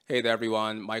Hey there,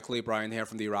 everyone. Michael A. Bryan here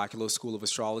from the Oracular School of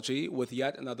Astrology with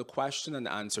yet another question and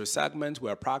answer segment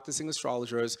where practicing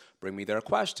astrologers bring me their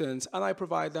questions and I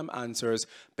provide them answers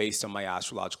based on my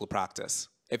astrological practice.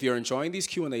 If you're enjoying these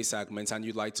Q&A segments and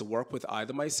you'd like to work with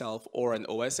either myself or an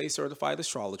OSA certified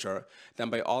astrologer, then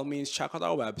by all means check out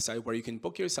our website where you can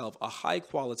book yourself a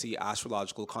high-quality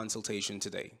astrological consultation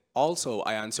today. Also,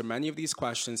 I answer many of these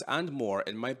questions and more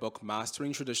in my book,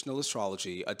 Mastering Traditional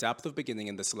Astrology, A Depth of Beginning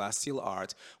in the Celestial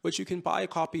Art, which you can buy a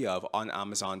copy of on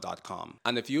Amazon.com.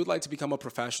 And if you'd like to become a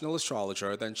professional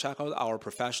astrologer, then check out our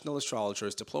Professional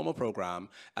Astrologers Diploma Program,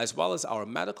 as well as our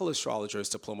Medical Astrologers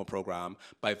Diploma Program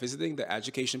by visiting the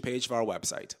education page of our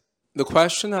website. The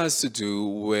question has to do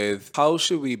with how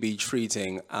should we be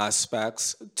treating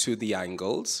aspects to the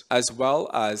angles, as well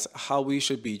as how we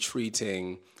should be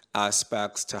treating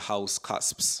aspects to house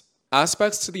cusps.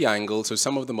 Aspects to the angles are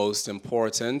some of the most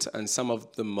important and some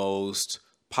of the most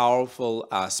powerful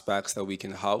aspects that we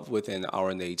can have within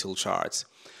our natal charts.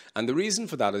 And the reason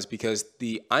for that is because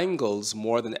the angles,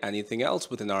 more than anything else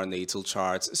within our natal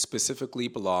charts, specifically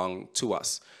belong to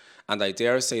us. And I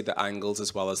dare say the angles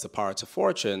as well as the parts of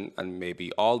fortune, and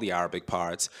maybe all the Arabic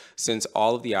parts, since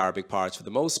all of the Arabic parts for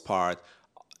the most part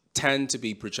tend to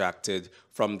be projected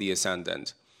from the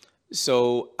ascendant.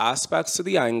 So aspects to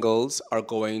the angles are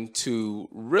going to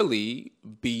really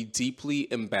be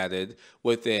deeply embedded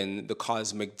within the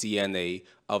cosmic DNA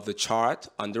of the chart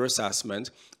under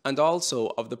assessment and also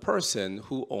of the person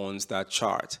who owns that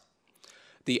chart.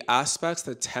 The aspects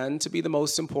that tend to be the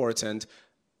most important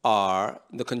are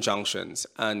the conjunctions.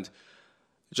 And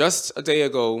just a day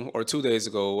ago or 2 days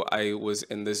ago, I was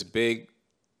in this big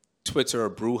Twitter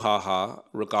brouhaha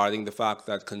regarding the fact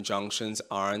that conjunctions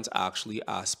aren't actually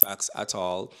aspects at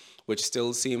all, which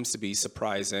still seems to be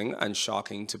surprising and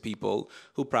shocking to people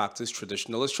who practice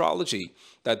traditional astrology,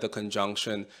 that the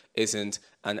conjunction isn't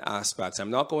an aspect. I'm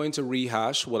not going to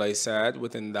rehash what I said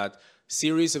within that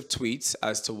series of tweets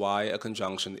as to why a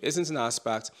conjunction isn't an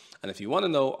aspect. And if you want to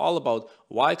know all about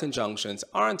why conjunctions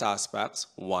aren't aspects,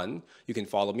 1, you can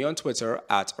follow me on Twitter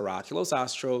at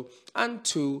OraculosAstro, and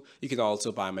 2, you can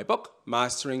also buy my book,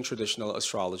 Mastering Traditional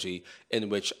Astrology, in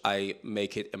which I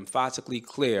make it emphatically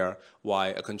clear why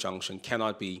a conjunction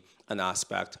cannot be an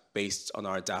aspect based on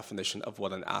our definition of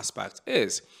what an aspect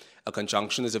is. A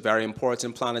conjunction is a very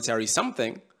important planetary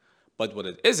something, but what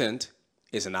it isn't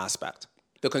is an aspect.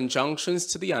 The conjunctions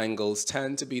to the angles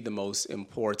tend to be the most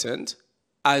important,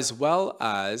 as well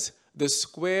as the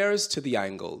squares to the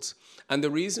angles. And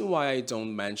the reason why I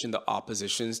don't mention the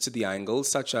oppositions to the angles,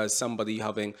 such as somebody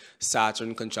having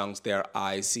Saturn conjunct their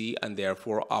IC and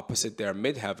therefore opposite their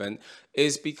midheaven,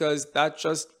 is because that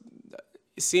just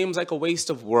seems like a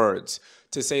waste of words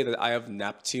to say that I have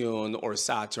Neptune or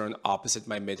Saturn opposite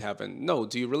my midheaven. No,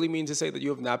 do you really mean to say that you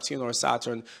have Neptune or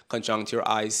Saturn conjunct your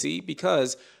IC?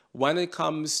 Because when it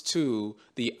comes to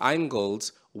the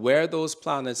angles, where those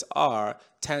planets are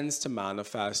tends to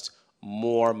manifest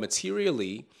more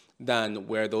materially than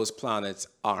where those planets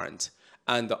aren't.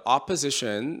 And the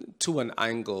opposition to an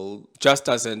angle just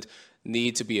doesn't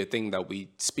need to be a thing that we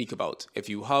speak about. If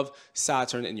you have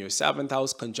Saturn in your 7th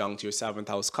house conjunct your 7th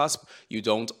house cusp, you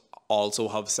don't also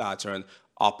have Saturn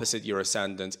opposite your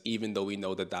ascendant, even though we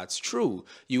know that that's true.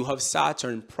 You have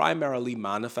Saturn primarily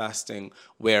manifesting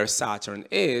where Saturn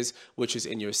is, which is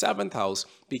in your 7th house,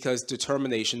 because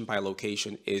determination by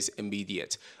location is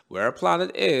immediate. Where a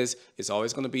planet is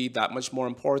always going to be that much more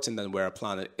important than where a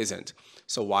planet isn't.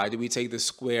 So why do we take the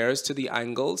squares to the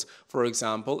angles? For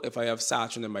example, if I have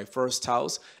Saturn in my 1st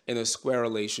house in a square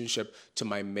relationship to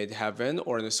my midheaven,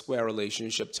 or in a square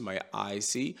relationship to my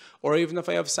IC, or even if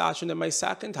I have Saturn in my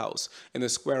 2nd house in a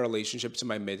square relationship to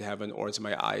my midheaven or to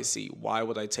my IC, why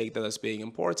would I take that as being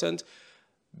important?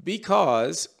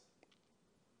 Because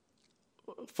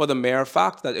for the mere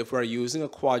fact that if we're using a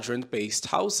quadrant-based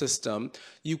house system,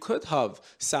 you could have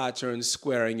Saturn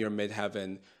squaring your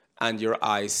midheaven and your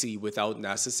IC without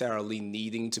necessarily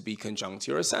needing to be conjunct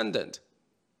your ascendant.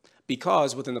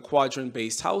 Because within a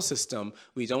quadrant-based house system,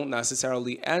 we don't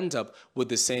necessarily end up with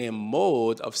the same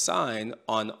mode of sign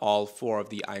on all 4 of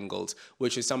the angles,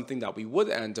 which is something that we would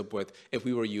end up with if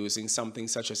we were using something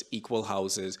such as equal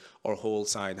houses or whole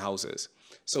sign houses.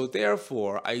 So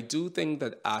therefore, I do think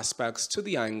that aspects to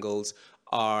the angles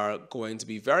are going to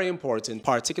be very important,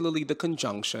 particularly the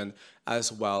conjunction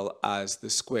as well as the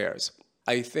squares.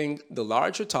 I think the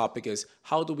larger topic is,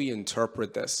 how do we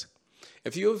interpret this?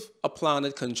 If you have a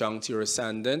planet conjunct your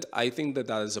ascendant, I think that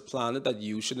that is a planet that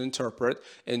you should interpret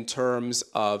in terms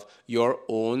of your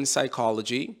own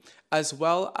psychology as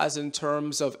well as in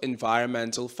terms of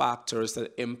environmental factors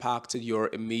that impacted your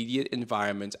immediate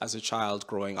environment as a child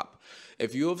growing up.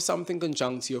 If you have something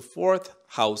conjunct your fourth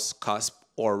house cusp,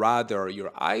 or rather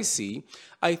your IC,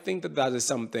 I think that that is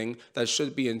something that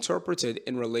should be interpreted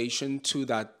in relation to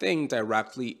that thing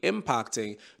directly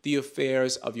impacting the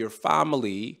affairs of your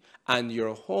family and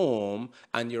your home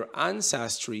and your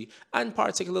ancestry, and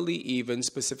particularly even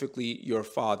specifically your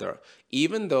father.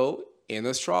 Even though in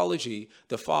astrology,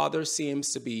 the father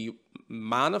seems to be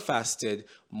manifested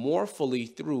more fully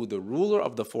through the ruler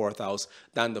of the fourth house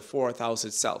than the fourth house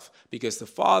itself, because the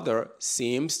father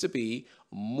seems to be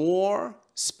more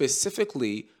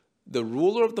specifically the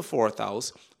ruler of the fourth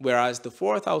house, whereas the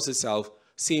fourth house itself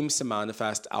seems to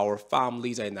manifest our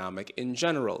family dynamic in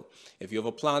general. If you have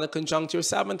a planet conjunct your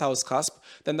seventh house cusp,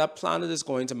 then that planet is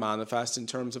going to manifest in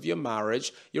terms of your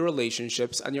marriage, your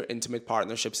relationships, and your intimate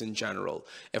partnerships in general.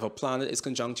 If a planet is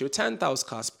conjunct your 10th house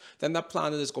cusp, then that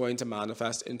planet is going to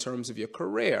manifest in terms of your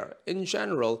career in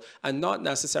general, and not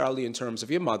necessarily in terms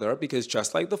of your mother, because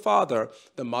just like the father,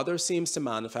 the mother seems to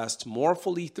manifest more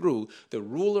fully through the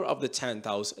ruler of the 10th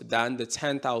house than the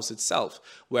 10th house itself,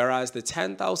 whereas the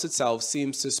 10th house itself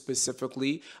seems to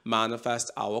specifically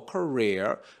manifest our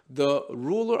career. The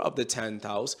ruler of the 10th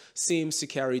house seems to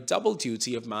carry double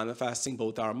duty of manifesting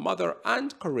both our mother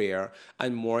and career,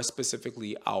 and more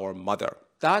specifically our mother.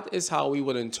 That is how we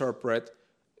would interpret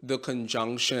the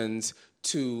conjunctions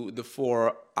to the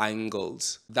four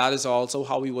angles. That is also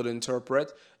how we would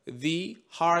interpret the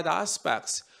hard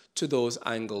aspects to those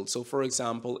angles. So for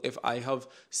example, if I have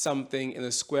something in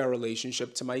a square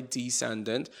relationship to my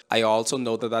descendant, I also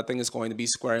know that that thing is going to be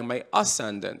squaring my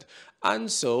ascendant.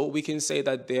 And so we can say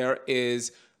that there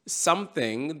is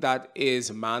something that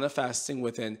is manifesting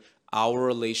within our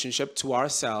relationship to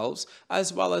ourselves,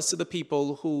 as well as to the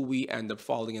people who we end up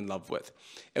falling in love with.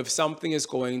 If something is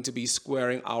going to be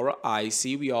squaring our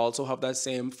IC, we also have that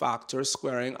same factor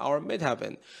squaring our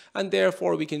midheaven. And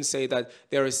therefore, we can say that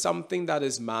there is something that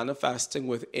is manifesting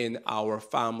within our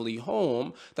family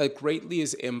home that greatly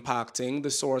is impacting the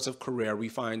sort of career we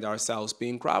find ourselves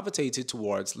being gravitated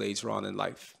towards later on in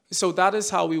life. So that is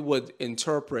how we would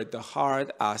interpret the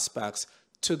hard aspects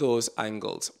to those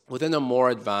angles. Within a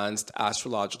more advanced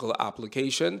astrological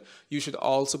application, you should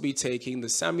also be taking the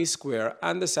semi-square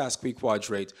and the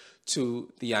sesquiquadrate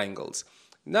to the angles.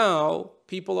 Now,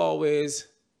 people always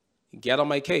get on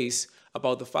my case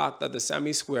about the fact that the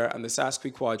semi-square and the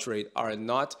sesquiquadrate are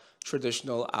not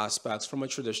traditional aspects from a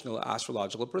traditional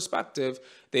astrological perspective.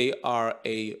 They are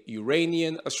a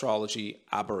Uranian astrology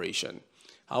aberration.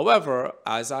 However,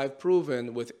 as I've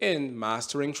proven within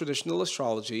Mastering Traditional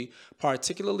Astrology,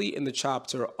 particularly in the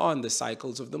chapter on the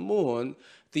cycles of the moon,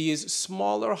 these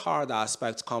smaller hard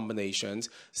aspect combinations,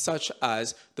 such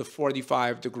as the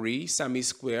 45-degree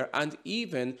semi-square and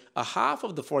even a half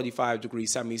of the 45-degree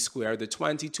semi-square, the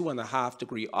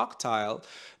 22.5-degree octile,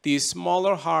 these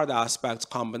smaller hard aspect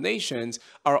combinations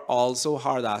are also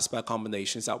hard aspect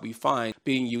combinations that we find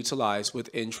being utilized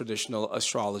within traditional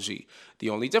astrology. The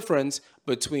only difference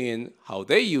between how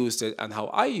they used it and how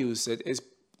I used it is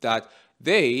that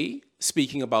they,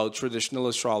 speaking about traditional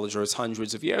astrologers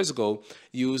hundreds of years ago,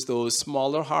 used those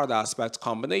smaller hard aspect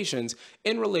combinations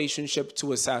in relationship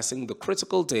to assessing the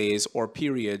critical days or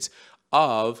periods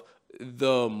of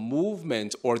the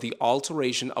movement or the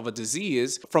alteration of a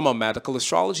disease from a medical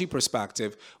astrology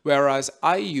perspective, whereas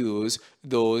I use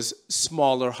those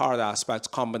smaller hard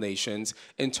aspect combinations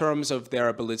in terms of their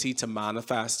ability to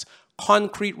manifest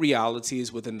concrete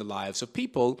realities within the lives of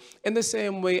people, in the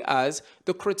same way as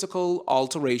the critical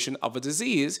alteration of a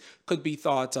disease could be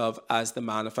thought of as the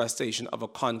manifestation of a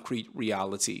concrete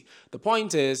reality. The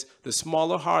point is, the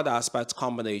smaller hard aspect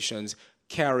combinations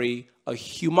carry a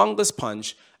humongous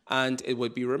punch, and it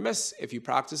would be remiss if you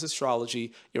practice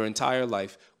astrology your entire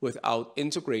life without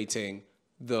integrating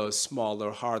the smaller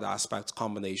hard aspect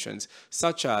combinations,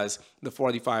 such as the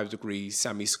 45-degree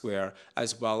semi-square,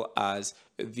 as well as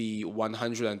the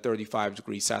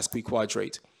 135-degree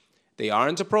sesquiquadrate. They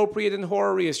aren't appropriate in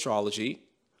horary astrology,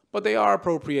 but they are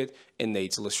appropriate in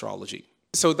natal astrology.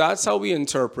 So that's how we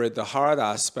interpret the hard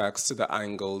aspects to the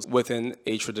angles within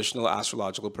a traditional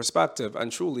astrological perspective,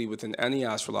 and truly within any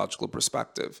astrological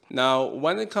perspective. Now,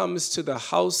 when it comes to the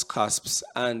house cusps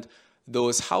and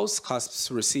those house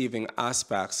cusps receiving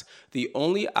aspects, the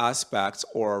only aspect,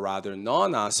 or rather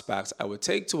non-aspect, I would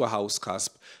take to a house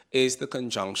cusp is the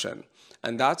conjunction.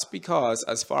 And that's because,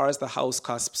 as far as the house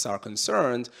cusps are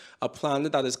concerned, a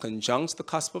planet that is conjunct the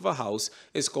cusp of a house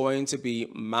is going to be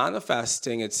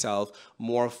manifesting itself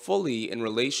more fully in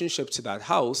relationship to that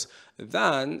house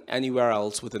than anywhere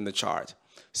else within the chart.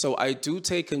 So I do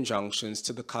take conjunctions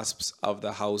to the cusps of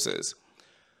the houses.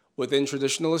 Within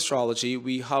traditional astrology,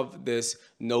 we have this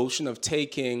notion of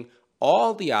taking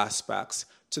all the aspects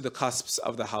to the cusps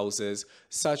of the houses,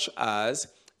 such as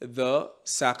the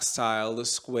sextile, the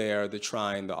square, the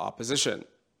trine, the opposition.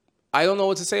 I don't know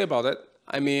what to say about it.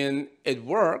 I mean, it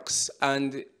works,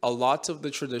 and a lot of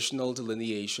the traditional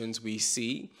delineations we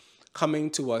see coming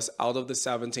to us out of the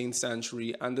 17th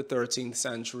century and the 13th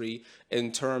century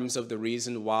in terms of the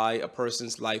reason why a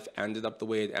person's life ended up the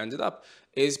way it ended up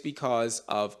is because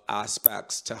of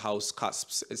aspects to house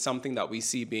cusps. It's something that we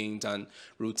see being done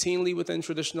routinely within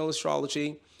traditional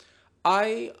astrology.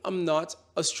 I am not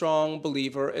a strong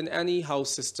believer in any house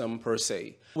system per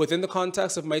se. Within the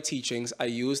context of my teachings, I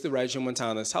use the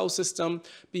Regiomontanus house system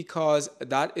because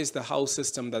that is the house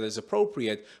system that is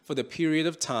appropriate for the period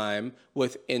of time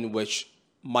within which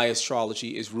my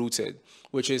astrology is rooted,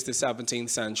 which is the 17th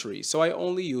century. So I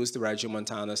only use the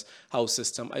Regiomontanus house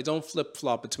system. I don't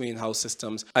flip-flop between house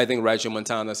systems. I think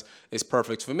Regiomontanus is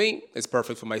perfect for me. It's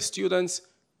perfect for my students.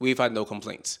 We've had no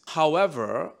complaints.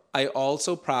 However, I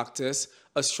also practice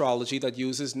astrology that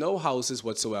uses no houses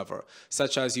whatsoever,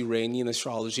 such as Uranian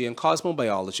astrology and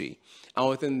cosmobiology. And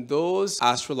within those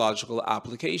astrological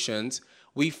applications,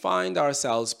 we find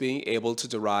ourselves being able to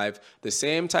derive the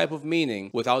same type of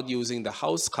meaning without using the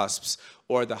house cusps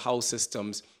or the house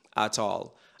systems at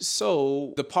all.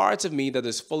 So the part of me that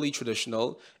is fully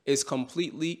traditional is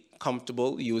completely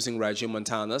comfortable using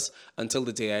Regiomontanus until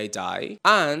the day I die.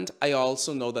 And I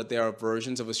also know that there are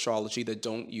versions of astrology that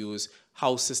don't use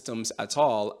house systems at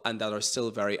all and that are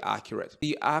still very accurate.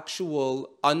 The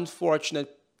actual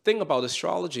unfortunate thing about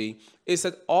astrology is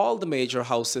that all the major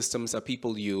house systems that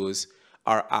people use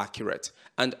are accurate.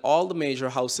 And all the major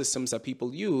house systems that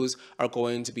people use are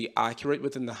going to be accurate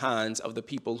within the hands of the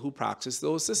people who practice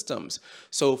those systems.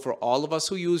 So for all of us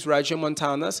who use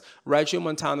Regiomontanus,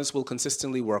 Regiomontanus will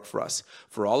consistently work for us.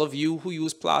 For all of you who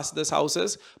use Placidus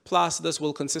houses, Placidus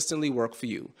will consistently work for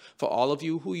you. For all of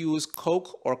you who use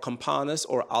Coke or Campanus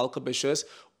or Alcabitius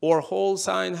or whole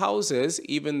sign houses,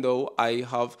 even though I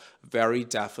have very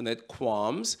definite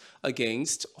qualms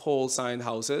against whole sign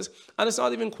houses. And it's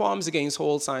not even qualms against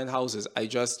whole sign houses. I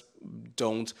just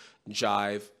don't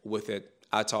jive with it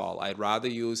at all. I'd rather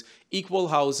use equal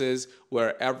houses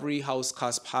where every house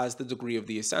cusp has the degree of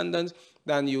the ascendant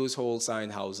than use whole sign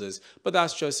houses. But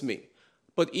that's just me.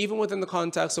 But even within the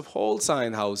context of whole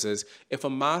sign houses, if a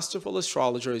masterful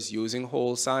astrologer is using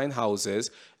whole sign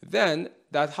houses, then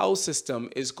that house system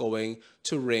is going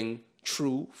to ring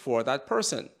true for that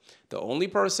person. The only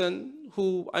person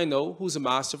who I know who's a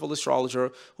masterful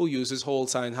astrologer who uses whole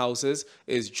sign houses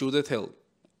is Judith Hill.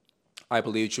 I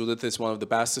believe Judith is one of the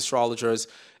best astrologers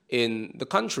in the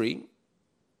country.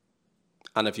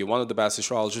 And if you're one of the best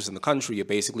astrologers in the country, you're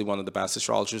basically one of the best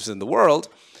astrologers in the world.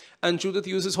 And Judith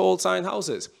uses whole sign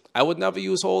houses. I would never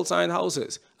use whole sign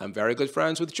houses. I'm very good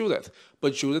friends with Judith.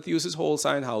 But Judith uses whole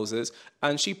sign houses,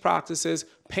 and she practices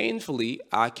painfully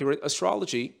accurate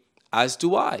astrology, as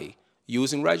do I,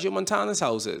 using Regiomontanus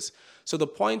houses. So the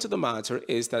point of the matter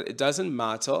is that it doesn't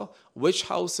matter which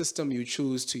house system you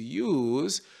choose to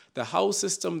use. The house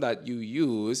system that you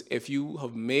use, if you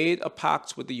have made a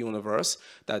pact with the universe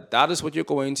that that is what you're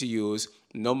going to use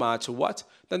no matter what,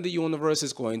 then the universe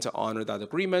is going to honor that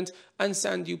agreement and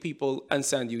send you people and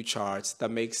send you charts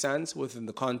that make sense within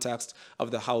the context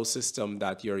of the house system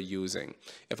that you're using.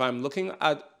 If I'm looking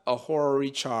at a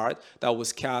horary chart that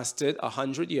was casted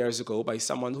 100 years ago by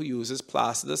someone who uses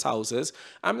Placidus houses,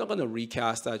 I'm not going to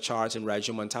recast that chart in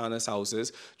Regiomontanus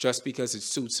houses just because it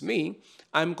suits me.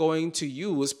 I'm going to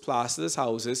use Placidus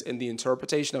houses in the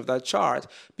interpretation of that chart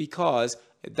because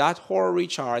that horary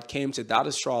chart came to that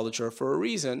astrologer for a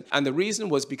reason, and the reason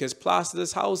was because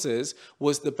Placidus houses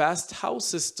was the best house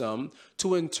system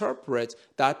to interpret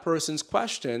that person's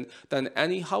question than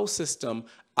any house system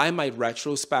I might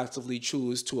retrospectively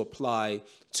choose to apply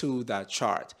to that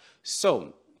chart.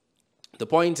 So the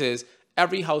point is,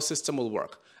 every house system will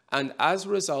work. And as a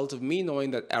result of me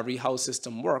knowing that every house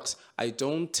system works, I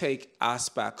don't take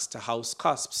aspects to house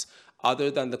cusps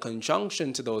other than the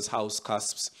conjunction to those house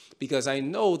cusps, because I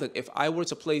know that if I were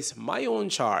to place my own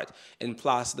chart in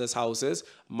Placidus houses,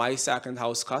 my second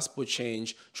house cusp would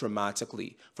change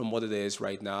dramatically from what it is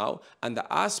right now, and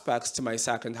the aspects to my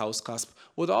second house cusp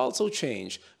would also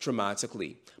change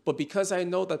dramatically. But because I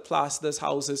know that Placidus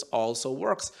houses also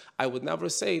works, I would never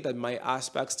say that my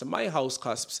aspects to my house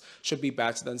cusps should be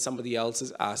better than somebody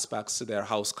else's aspects to their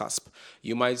house cusp.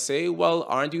 You might say, well,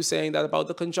 aren't you saying that about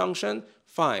the conjunction?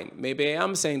 Fine, maybe I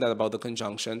am saying that about the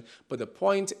conjunction, but the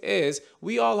point is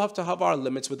we all have to have our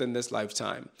limits within this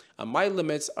lifetime. And my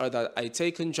limits are that I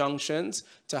take conjunctions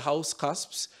to house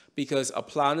cusps because a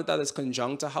planet that is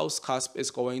conjunct to house cusp is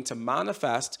going to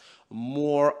manifest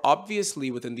more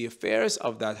obviously within the affairs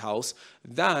of that house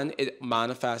than it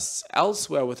manifests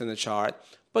elsewhere within the chart.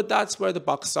 But that's where the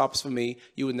buck stops for me.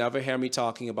 You would never hear me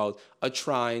talking about a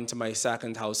trine to my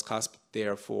second house cusp,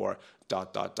 therefore, ...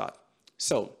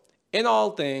 So, in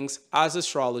all things, as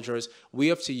astrologers, we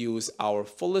have to use our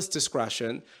fullest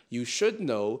discretion. You should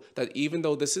know that even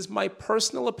though this is my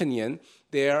personal opinion,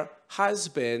 there has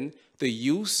been the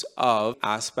use of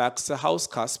aspects to house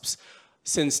cusps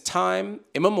since time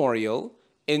immemorial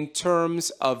in terms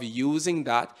of using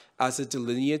that as a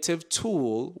delineative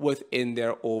tool within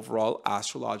their overall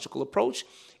astrological approach.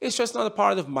 It's just not a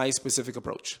part of my specific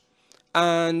approach.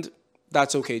 And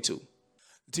that's okay too.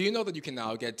 Do you know that you can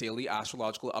now get daily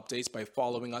astrological updates by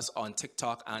following us on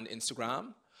TikTok and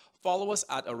Instagram? Follow us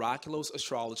at Oraculos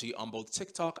Astrology on both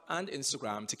TikTok and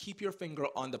Instagram to keep your finger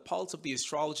on the pulse of the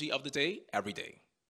astrology of the day every day.